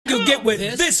can get with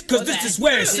this, cause this is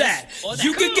where it's at.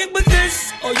 You can get with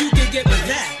this, or you can get with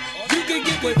that. You can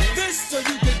get with this, or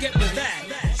you can get with that.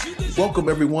 Welcome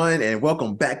everyone, and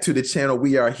welcome back to the channel.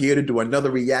 We are here to do another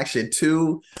reaction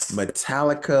to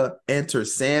Metallica Enter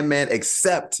Sandman,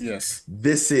 except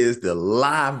this is the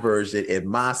live version in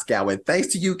Moscow. And thanks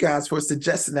to you guys for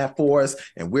suggesting that for us.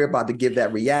 And we're about to give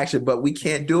that reaction, but we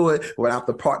can't do it without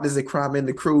the partners in crime in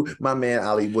the crew. My man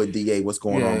Hollywood DA, what's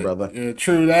going on, brother? Yeah,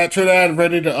 true that.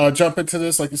 Ready to jump into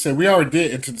this. Like you said, we already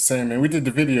did Enter the Sandman. We did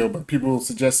the video, but people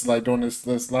suggested like doing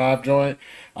this live joint.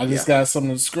 I just got some of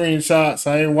the screenshots.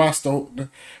 I ain't watched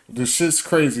the shit's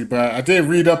crazy, but I did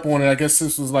read up on it. I guess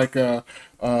this was like a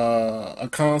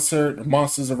concert, a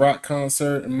Monsters of Rock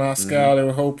concert in Moscow. They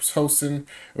were hosting.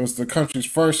 It was the country's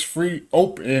first free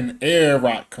open air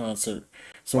rock concert.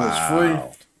 So it's free.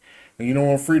 And you know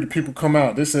when free the people come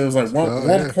out. This is like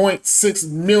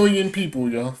 1.6 million people,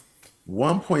 yo.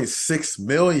 1.6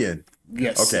 million.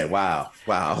 Yes. Okay, wow.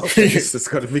 Okay, this is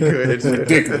gonna be good. It's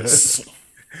ridiculous.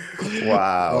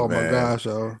 Wow. Oh man. my gosh,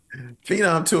 yo.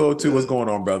 Phenom 202, what's going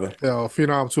on, brother? Yo,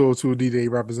 Phenom 202 D-Day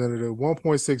representative,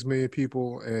 1.6 million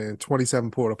people and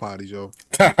 27 porta potties, yo.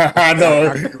 I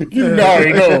know. You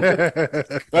already know.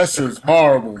 That's just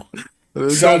horrible.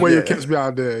 There's no way you catch me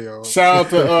out there, yo. Shout out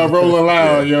to Rolling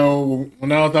Loud, yo.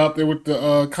 When I was out there with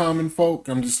the common folk,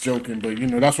 I'm just joking, but you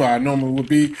know, that's where I normally would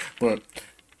be. But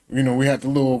you know, we had the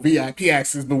little VIP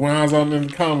access, but when I was out in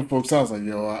the common folks, I was like,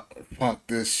 yo, fuck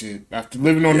this shit. After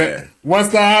living on that one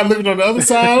side, living on the other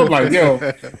side, I'm like, yo,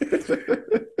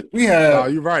 we had. Oh,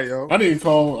 you're right, yo. I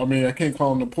can't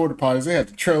call them the porta potties. They had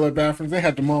the trailer bathrooms. They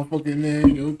had the motherfucker in there,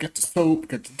 you know, get the soap,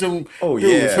 get the doom. Oh,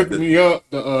 dude was hooking me up.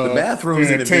 The bathrooms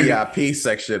in the VIP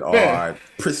section are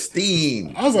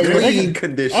pristine. I was like, clean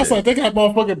condition. I was like, they got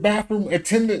motherfucking bathroom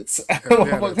attendants at the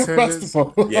motherfucking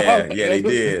festival. Yeah, they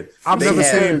did. I've never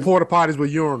seen porta potties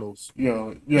with urinals.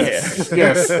 Yo, yes.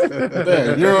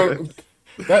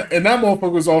 And that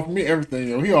motherfucker was offering me everything,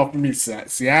 yo. He offered me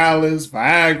Cialis,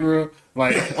 Viagra.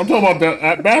 Like, I'm talking about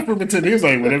the bathroom attendant. He was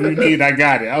like, whatever you need, I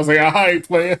got it. I was like, all right,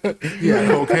 player. Yeah,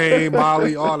 cocaine,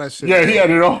 Molly, all that shit. Yeah, he had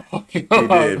it all. He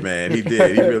did, man. He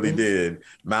did. He really did.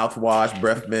 Mouthwash,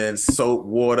 breath mints, soap,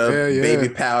 water, baby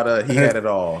powder. He had it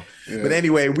all. But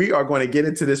anyway, we are going to get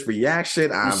into this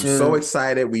reaction. I'm so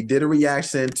excited. We did a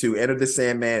reaction to Enter the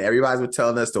Sandman. Everybody's been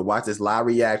telling us to watch this live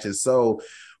reaction. So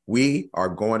we are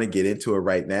going to get into it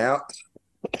right now.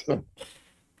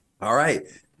 All right.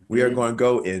 We are going to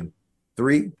go in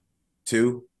 3,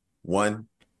 2, 1,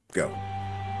 go.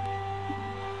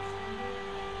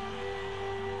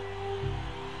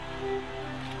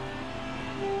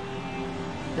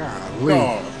 Golly.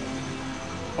 I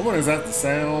wonder, is that the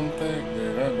sound thing?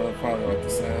 Yeah, that's probably like the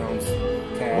sounds.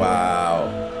 Wow.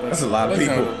 That's a lot of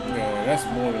people. Yeah, that's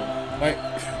more than, like,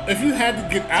 if you had to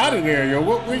get out of there, yo,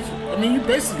 what would you, I mean, you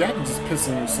basically got to just piss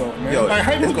on yourself, man. Yo, like,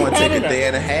 it's going to take a day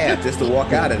and a half just to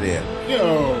walk out of there.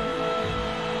 Yo.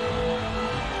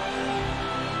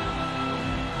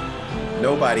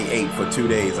 Nobody ate for 2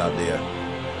 days out there.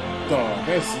 Dog,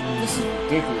 this is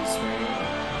ridiculous,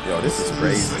 man. Yo, this is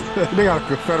crazy. They got a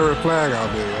Confederate flag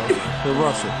out there, yo. They're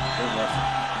Russian.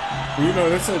 Well, you know,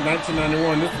 they said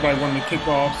 1991, this was like one of the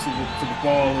kickoffs to the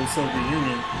fall of the Soviet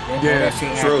Union. That shit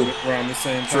happened around the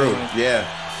same time. Yeah.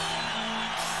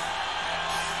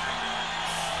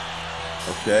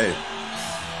 Okay.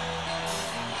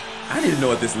 I didn't know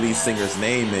what this lead singer's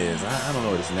name is. I don't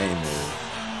know what his name is.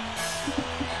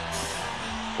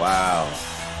 Wow.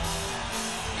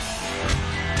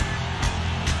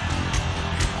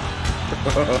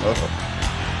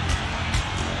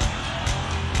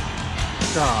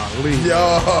 Golly. Yo,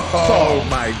 oh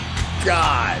my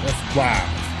God. That's wild.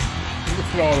 Look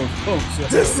at all those folks.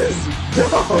 This is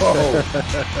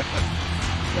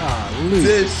Golly.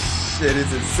 This shit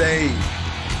is insane.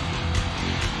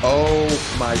 Oh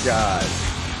my God.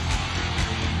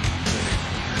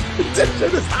 This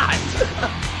shit is hot.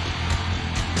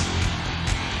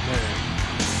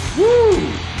 Woo!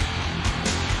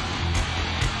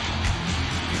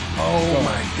 Oh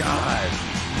my God.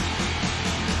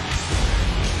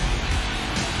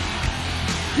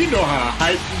 You know how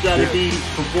hype you gotta be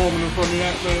performing in front of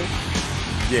that, man?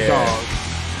 Yeah. Dog.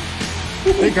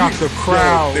 They got the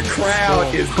crowd. Yo, the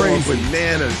crowd is going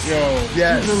bananas. Yo,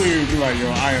 yes. You really be like, yo,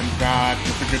 I am God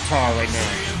with the guitar right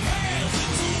now.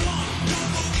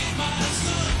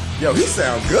 Yo, he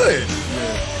sounds good.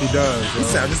 Yeah, he does. He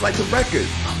sounds just like the record.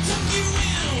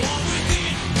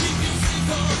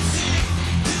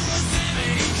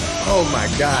 Oh my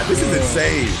God, this is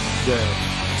insane. Yeah.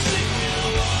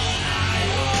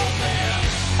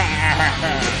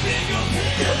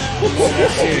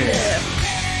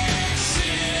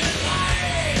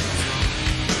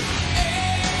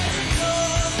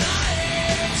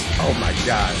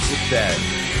 God, look at that.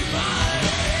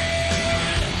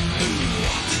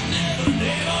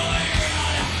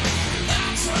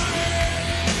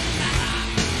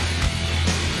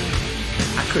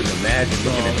 I couldn't imagine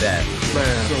looking at that.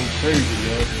 Man, so crazy,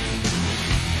 yo.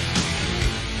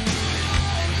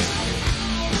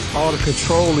 All the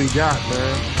control he got,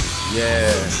 man.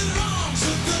 Yeah.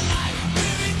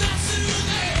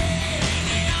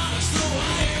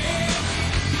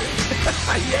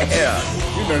 Yeah.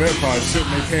 You know that probably shit in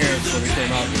their pants when they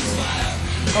came out.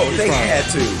 Oh, they had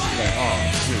to. Like, oh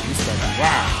shit, this about to be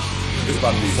wild. This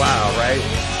about to be wild, right?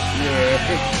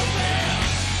 Yeah.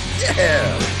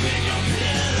 Yeah.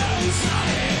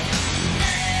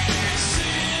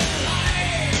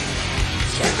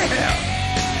 Yeah.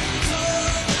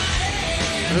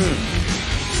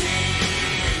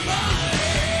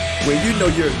 When you know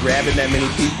you're grabbing that many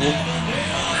people,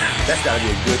 that's gotta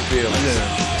be a good feeling.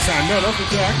 Yeah. So I know that's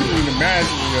what I couldn't even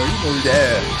imagine, yo. You know,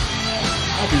 Yeah.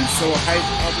 I'd be so hyped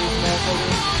out this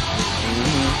motherfucker.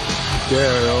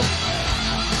 Yeah, yo.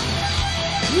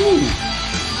 Woo.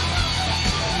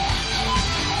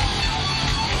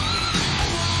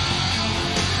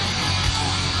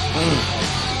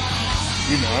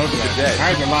 You know, I was like,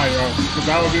 I ain't gonna lie, yo. Because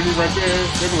I was in right there.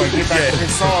 They were like, get back to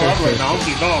his song. I'm like, no, I'm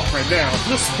getting off right now.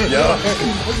 Yeah. That's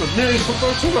a million for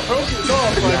 $2. I'm getting off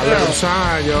right Let now. him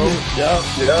shine, yo. Yep.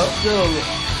 Yo,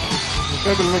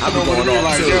 they've been looking over to me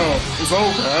like, too. yo, it's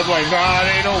over. I'm like, nah,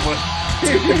 it ain't over.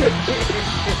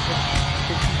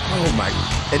 Oh my!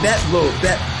 And that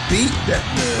beat, that.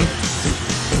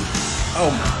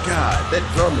 Oh my God, that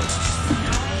drummer.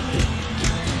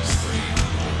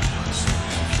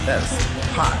 That's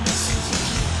hot.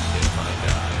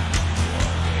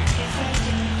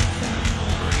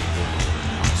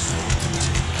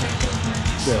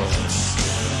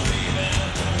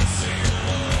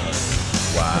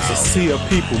 Wow. It's a sea of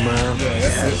people, man. Yeah,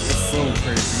 that's so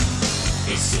crazy.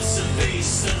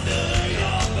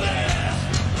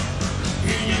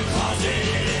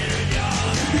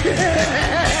 Yeah.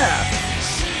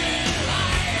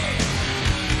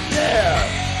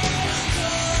 Yeah.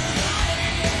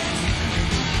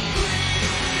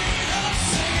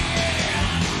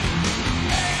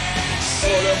 Oh,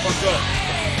 that fucked up.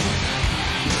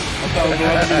 I thought it was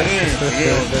going to be the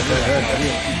end.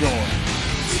 Yeah, keep going.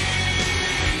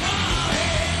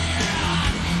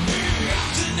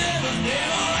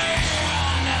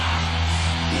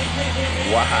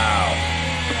 Wow.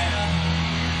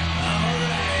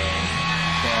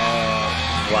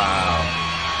 Wow.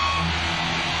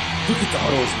 Look at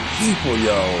all those people,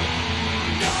 yo.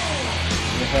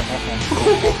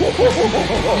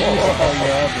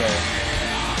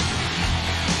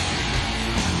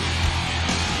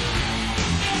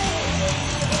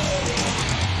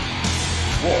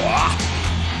 Whoa.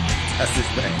 That's his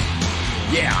thing.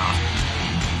 Yeah.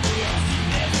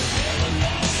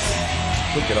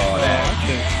 Look at all that.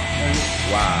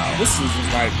 Wow. This is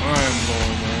just like mind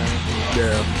blowing, man.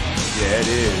 Yeah. Yeah, it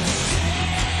is.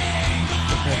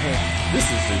 This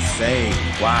is insane.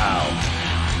 Wow.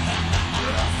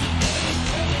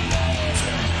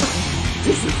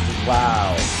 This is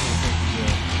wow.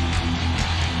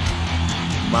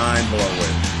 Mind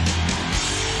blowing.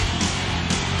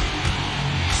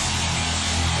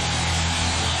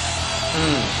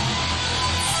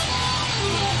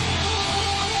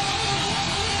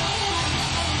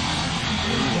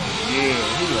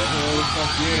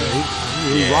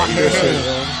 He rocked that shit,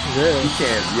 man. Yeah. He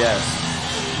can, yes.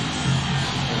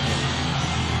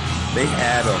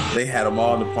 They had them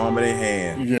all in the palm of their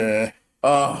hand. Yeah.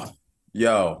 Oh,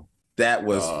 yo, that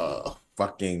was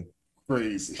fucking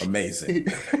crazy. Amazing.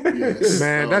 Yes.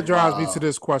 Man, that drives me to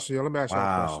this question. Yo, let me ask you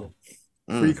a question.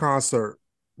 Pre-concert,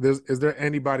 is there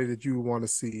anybody that you would want to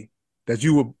see, that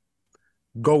you would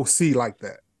go see like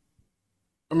that?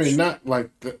 I mean, not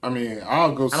like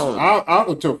I'll go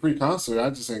to a free concert. I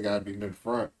just ain't gotta be near the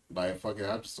front. Like, fuck it,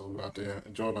 I just go out there and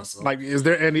enjoy myself. Like, is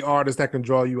there any artist that can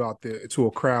draw you out there to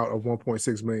a crowd of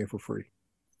 1.6 million for free?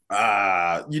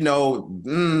 If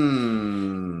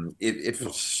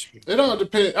it don't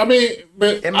depend. I mean,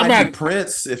 but it might be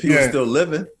Prince if he was still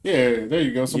living. Yeah, there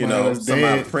you go.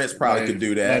 Somebody Prince probably could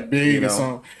do that. Big or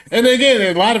something. And again,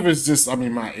 a lot of it's just,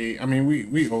 my age. I mean,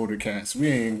 we older cats. We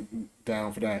ain't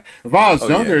down for that. If I was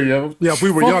younger, if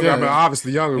we were younger, I mean,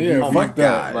 obviously younger. Yeah, oh my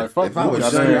God! Like, if I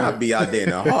was younger, I'd be out there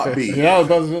in a heartbeat. Yeah, I was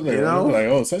about to say, like,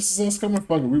 oh, such coming,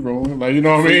 fucking, we rolling, like, you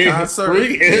know what I mean? Concert.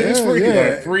 It's free,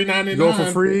 like $3.99. Go for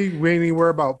free. We ain't even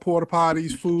worry about porta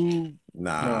potties, food,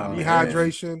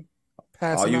 dehydration.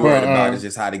 Passing all you worried about is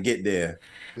just how to get there.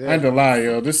 I ain't gonna lie,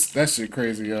 yo. That shit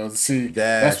crazy, yo. See,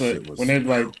 that's what when they be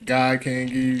like, God can't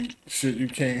give you shit you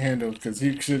can't handle because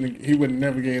he would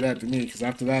never give that to me because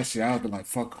after that shit I would be like,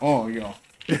 fuck all y'all.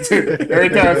 Every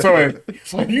time someone,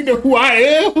 like, you know who I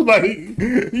am, like,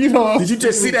 you know. Did you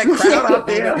just see that crowd out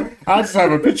there? I just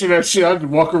have a picture of that shit. I just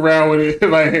walk around with it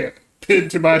like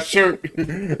pinned to my shirt.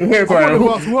 It's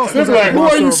like, who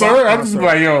are you, sir? I just be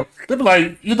like, yo. They be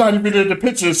like, you're not even in the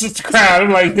picture. It's just the crowd.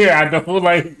 I'm like, yeah, I know.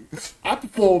 Like, I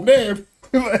perform, man.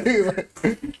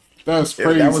 That's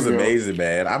crazy. That was amazing,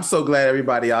 man. I'm so glad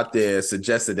everybody out there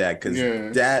suggested that because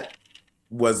that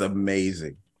was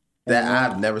amazing. That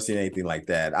I've never seen anything like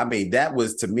that. I mean, that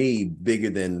was to me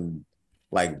bigger than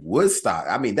like Woodstock.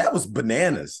 I mean, that was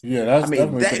bananas. Yeah, that's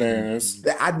definitely bananas.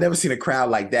 I've never seen a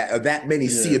crowd like that, or that many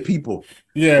sea of people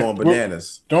going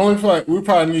bananas. The only thing we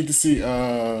probably need to see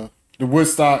the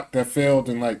Woodstock that failed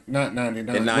in like not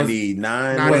 99. In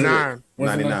 99.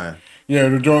 99. Yeah,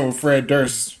 the joint with Fred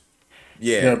Durst.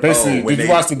 Yeah, basically, did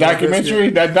you watch the documentary?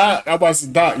 That doc, I watched the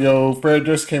doc. Yo, Fred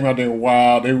Durst came out there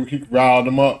wild. He riled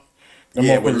them up. Them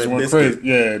motherfuckers went crazy.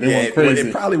 Yeah, they went crazy.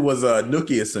 It probably was a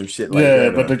Nookie or some shit like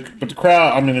that. Yeah, but the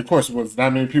crowd, I mean, of course, it was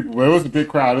not many people, but it was a big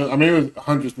crowd. I mean, it was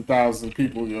hundreds of thousands of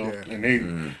people, and they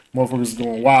motherfuckers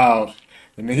going wild.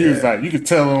 And then he was like, you could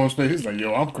tell on his face, he's like,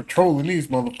 yo, I'm controlling these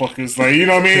motherfuckers. Like, you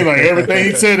know what I mean? Like, everything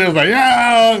he said, it was like,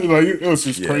 yeah. Like, it was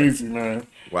just crazy, man.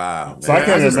 Wow. So man.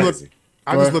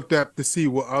 I just looked up to see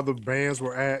what other bands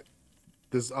were at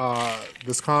this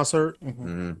concert.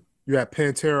 Mm-hmm. You had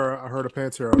Pantera. I heard of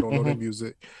Pantera. I don't know their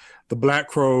music. The Black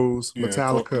Crows,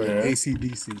 Metallica, and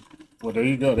AC/DC. Well, there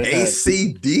you go.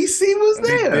 AC/DC was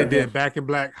there. They did Back in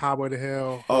Black, Highway to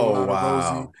Hell. Oh,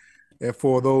 wow. Rosie, and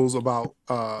for those about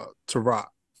to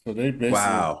rock. So they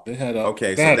basically they had a so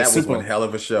that was one hell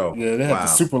of a show. Yeah, they had the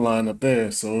super line up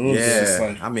there. So it was just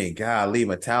like, I mean, golly,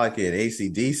 Metallica and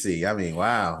AC/DC. I mean,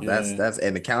 wow, that's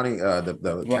and the counting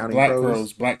the counting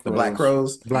crows,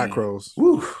 Black Crows.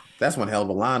 Woo. That's one hell of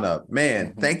a lineup,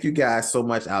 man. Thank you guys so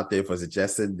much out there for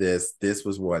suggesting this. This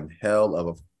was one hell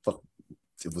of a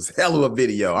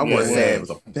video. I want to say it was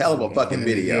a hell of a fucking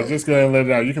video. Yeah, just go ahead and let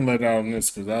it out. You can let it out on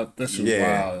this because that shit was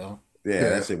wild, yo. Yeah,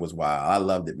 that shit was wild. I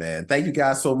loved it, man. Thank you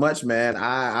guys so much, man.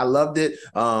 I loved it.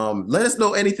 Let us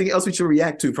know anything else we should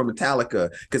react to from Metallica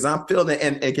because I'm feeling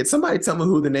it. And can somebody tell me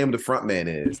who the name of the front man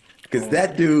is? Because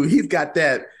that dude, he's got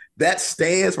that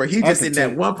stance where he just in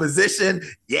that one position.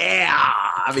 Yeah.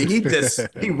 I mean,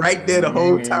 he right there the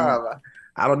whole time.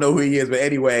 I don't know who he is, but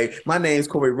anyway, my name's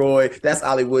Corey Roy. That's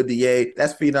Hollywood DA.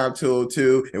 That's Phenom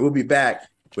 202. And we'll be back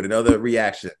with another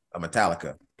reaction of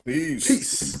Metallica.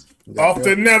 Peace. Off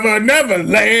to Never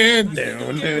Land.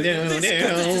 Down. You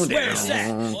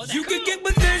can get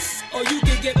with this, or you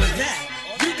can get with that.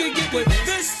 You can get with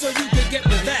this, or you can get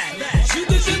with that. You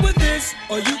can get with this,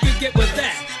 or you can get with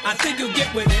that. I think you'll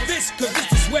get with this, cause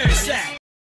this is where it's at.